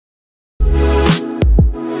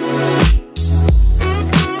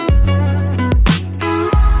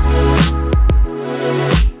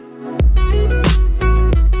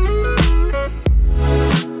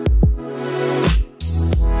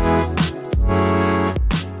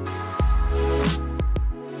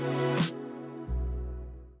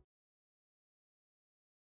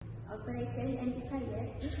operation amplifier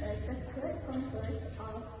is a circuit composed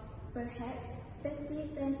of perhaps 30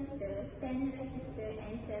 transistors, 10 resistors,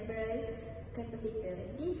 and several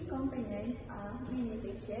capacitors. These components are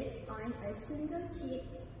manufactured on a single chip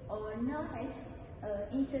or known as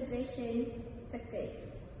integration circuit.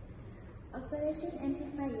 Operation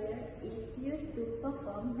amplifier is used to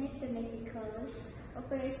perform mathematical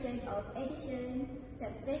operation of addition,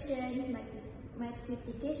 subtraction,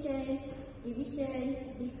 multiplication, division,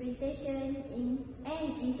 differentiation,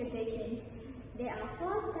 and integration. There are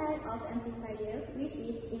 4 types of amplifier, which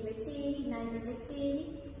is inverting,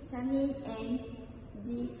 non-inverting, summing, and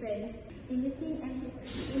difference. Inverting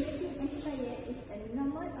amplifier is a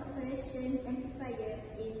normal operation amplifier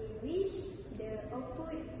in which the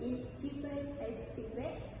output is given as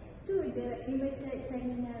feedback to the inverted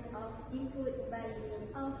terminal of input by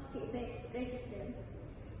means of feedback resistor.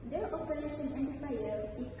 The operation amplifier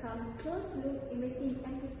becomes closed-loop inverting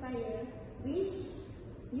amplifier, which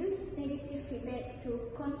use negative feedback to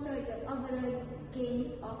control the overall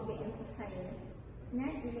gains of the amplifier.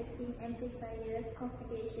 Non-inverting amplifier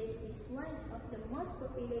configuration is one of the most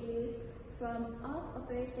popular use from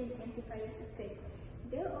off-operation amplifier circuit.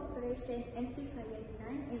 The operation amplifier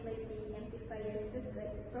non-inverting amplifier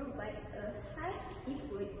circuit provide a high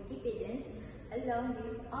input impedance along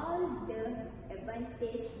with all the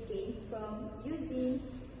advantage gained from using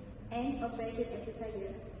an operation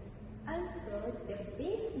amplifier. Although the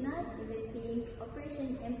base non-inverting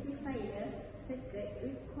operation amplifier circuit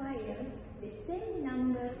require the same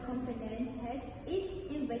number component as its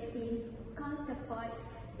inverting counterpart,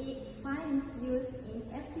 it finds use in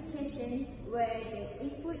application where the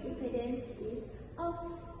input impedance is of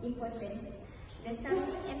importance. The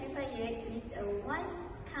summing amplifier is a one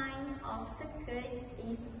kind of circuit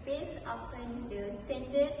is based upon the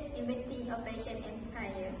standard inverting operation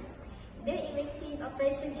amplifier. The inverting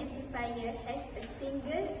operation amplifier has a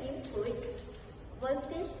single input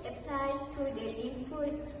voltage applied to the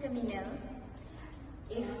input terminal.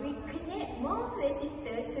 If we connect more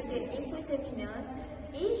resistors to the input terminal,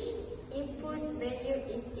 each input value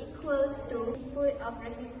is equal to input of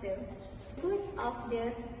resistor. Input of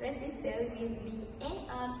the resistor will be end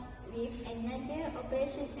up with another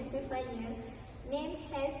operation amplifier named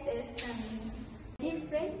as the summing.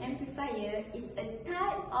 Different amplifier is a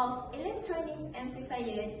type of electronic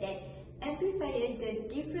amplifier that amplifies the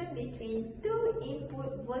difference between two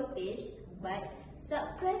input voltage but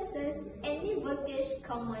suppresses any voltage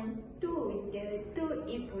common to the two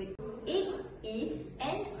inputs. It is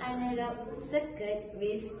an analog circuit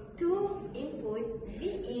with two inputs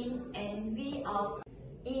V-in and V-out,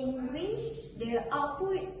 in which the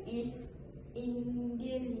output is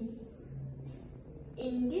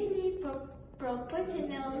inversely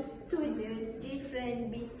proportional to the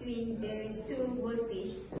difference between the two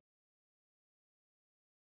voltages.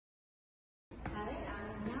 Hi,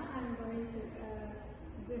 now I'm going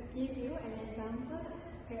to give you an example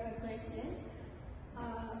question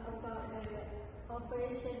about the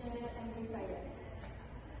operational amplifier.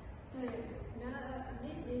 So now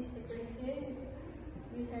this is the question.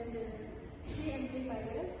 We have the three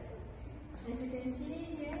amplifiers. As you can see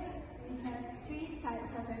here, we have three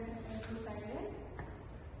types of amplifier: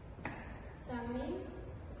 summing,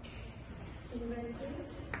 inverting,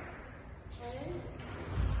 and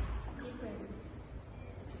difference.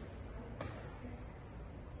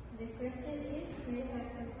 The question is, we have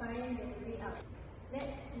to find the V-out.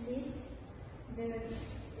 Let's list the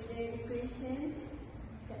equations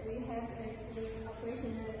that we have in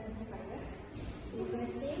operational amplifier: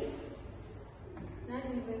 inverting,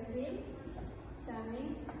 non-inverting,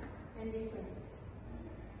 summing, and difference.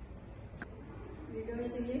 We're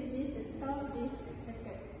going to use this to solve this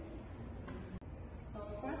circuit. So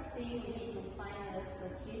first thing, we need to find the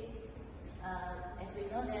circuit. As we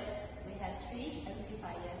know that we have three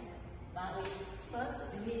amplifiers, but first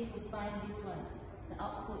we need to find this one, the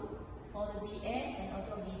output for the BN and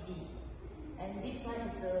also BB. And this one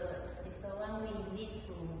is the one we need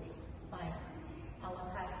to find our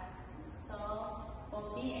task. So for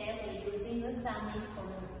BN, we're using the summing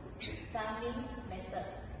method,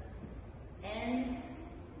 and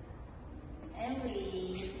we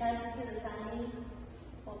substitute the summing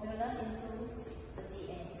formula into the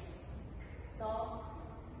BN. So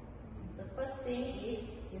the first thing is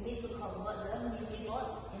you need to convert the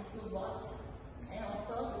millivolt into volt, and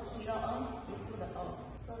also the kilo-ohm into the ohm.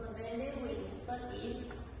 So the value we insert in,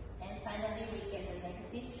 and finally we get the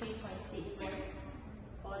negative 3.6 volt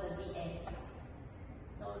for the BN.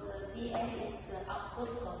 So the BN is the output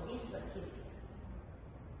for this circuit.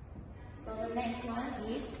 So the next one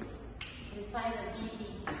is we find the BB.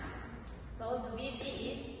 So So the VB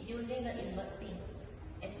is using the inverting.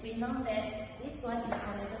 As we know that this one is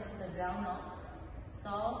connected to the ground now.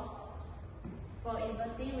 So for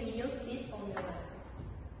inverting we use this formula.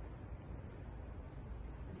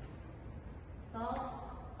 So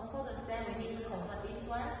also the same, we need to convert this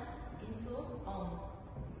one into ohm,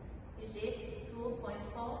 which is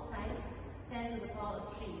 2.4 times 10 to the power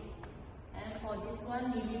of 3. And for this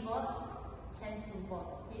one, millivolt change to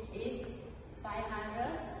volt, which is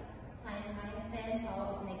 500 times 10 power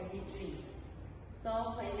of negative 3. So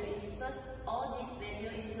when you insert all this value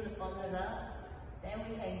into the formula, then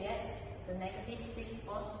we can get the negative 6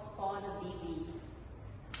 volt for the VB.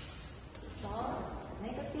 So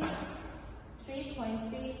negative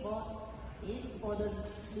 3.6 volt is for the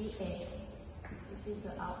VA, which is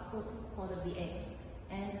the output for the VA.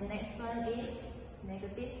 And the next one is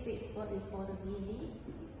negative 6 volt is for the VB,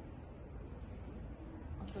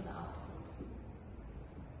 also the output.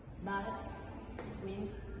 But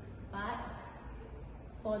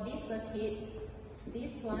for this circuit,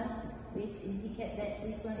 this one will indicate that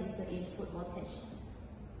this one is the input voltage.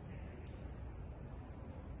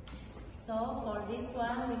 So for this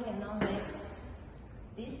one, we can know that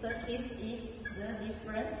this circuit is the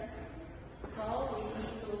difference. So we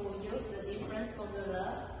need to use the difference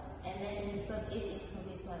formula and then insert it into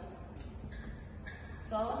this one.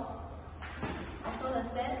 So also the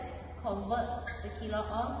step, convert the kilo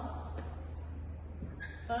ohm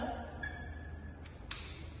first,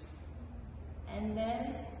 and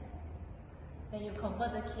then when you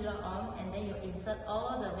convert the kilo ohm and then you insert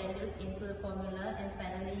all the values into the formula, and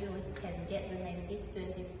finally you can get the negative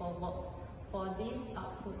 24 volts for this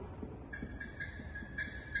output.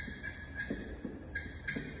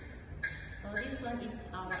 So this one is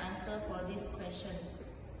our answer for this question.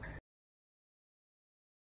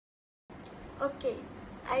 Okay,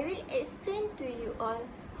 I will explain to you all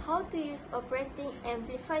how to use operating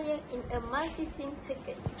amplifier in a multi-sim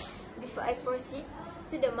circuit. Before I proceed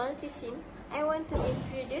to the multi-sim, I want to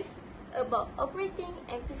introduce about operating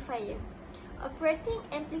amplifier. Operating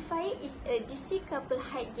amplifier is a DC coupled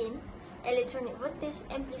high gain electronic voltage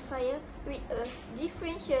amplifier with a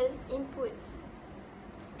differential input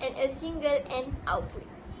and a single end output.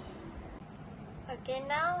 Okay,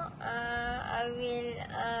 now I will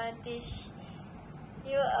teach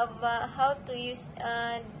you about how to use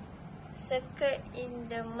circuit in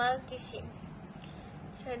the multi-sim.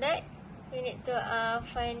 So that you need to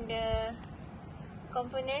find the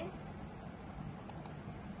component.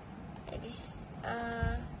 That is,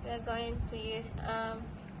 we are going to use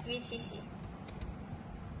VCC.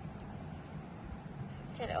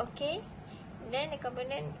 Select OK. Then the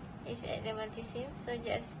component is at the multi-sim. So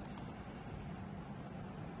just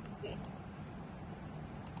okay.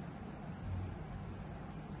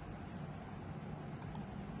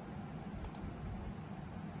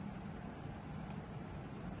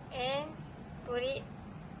 And put it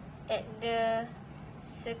at the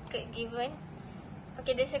circuit given.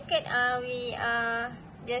 Okay, the circuit we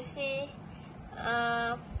just see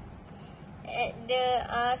at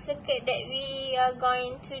the circuit that we are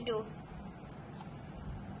going to do.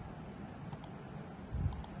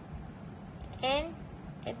 And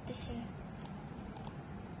at this here,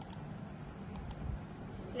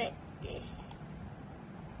 like this.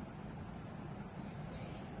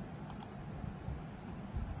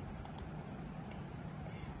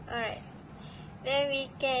 Alright, then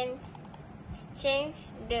we can change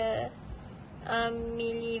the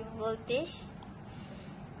millivoltage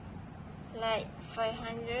like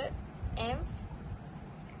 500 amp.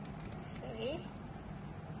 Sorry,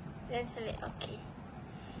 then select OK.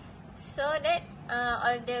 So that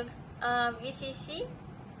all the VCC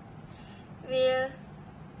will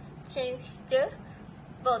change the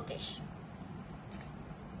voltage.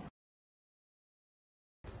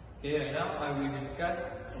 Okay, right now I will discuss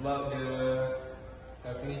about the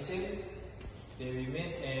calculation that we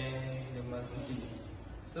made and the multiplicity.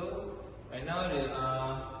 So right now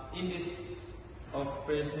in this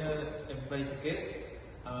operational amplifier circuit,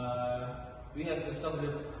 we have to solve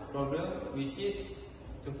the problem, which is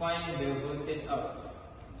to find the voltage out,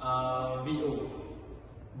 VO,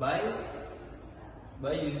 by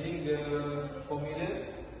using the formula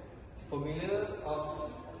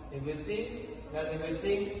of inverting,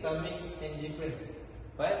 non-inverting, summing and difference.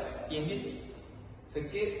 But in this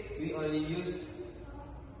circuit, we only use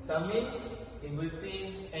summing,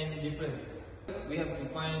 inverting and difference. We have to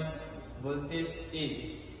find voltage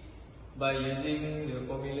A by using the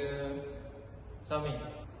formula summing,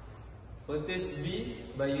 voltage B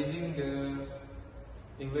by using the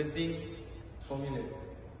inverting formula.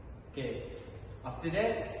 Okay, after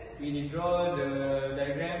that we draw the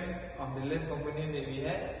diagram of the left component that we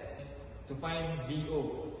had to find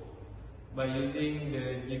VO by using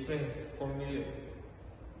the difference formula.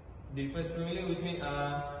 Difference formula which means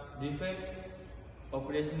difference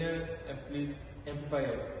operational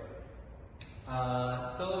amplifier.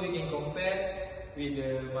 So we can compare with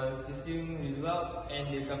the multisim result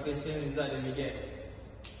and the calculation result that we get.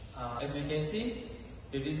 As we can see,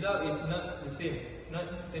 the result is not the same, not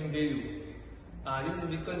same value. This is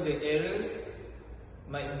because the error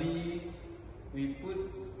might be we put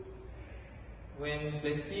when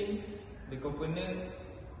placing the component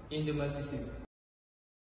in the multisim.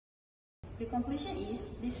 The conclusion is,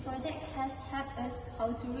 this project has helped us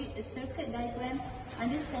how to read a circuit diagram,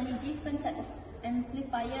 understanding different types of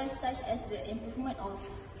amplifiers such as the improvement of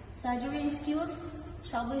soldering skills,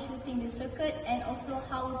 troubleshooting the circuit, and also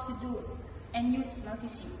how to do and use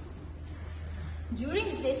multisim.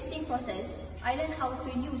 During the testing process, I learned how to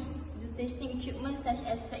use the testing equipment such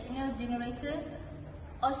as signal generator,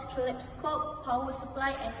 oscilloscope, power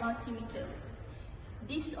supply, and multimeter.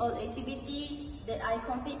 These all activities that I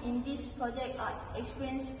complete in this project are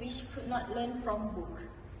experience which could not learn from book.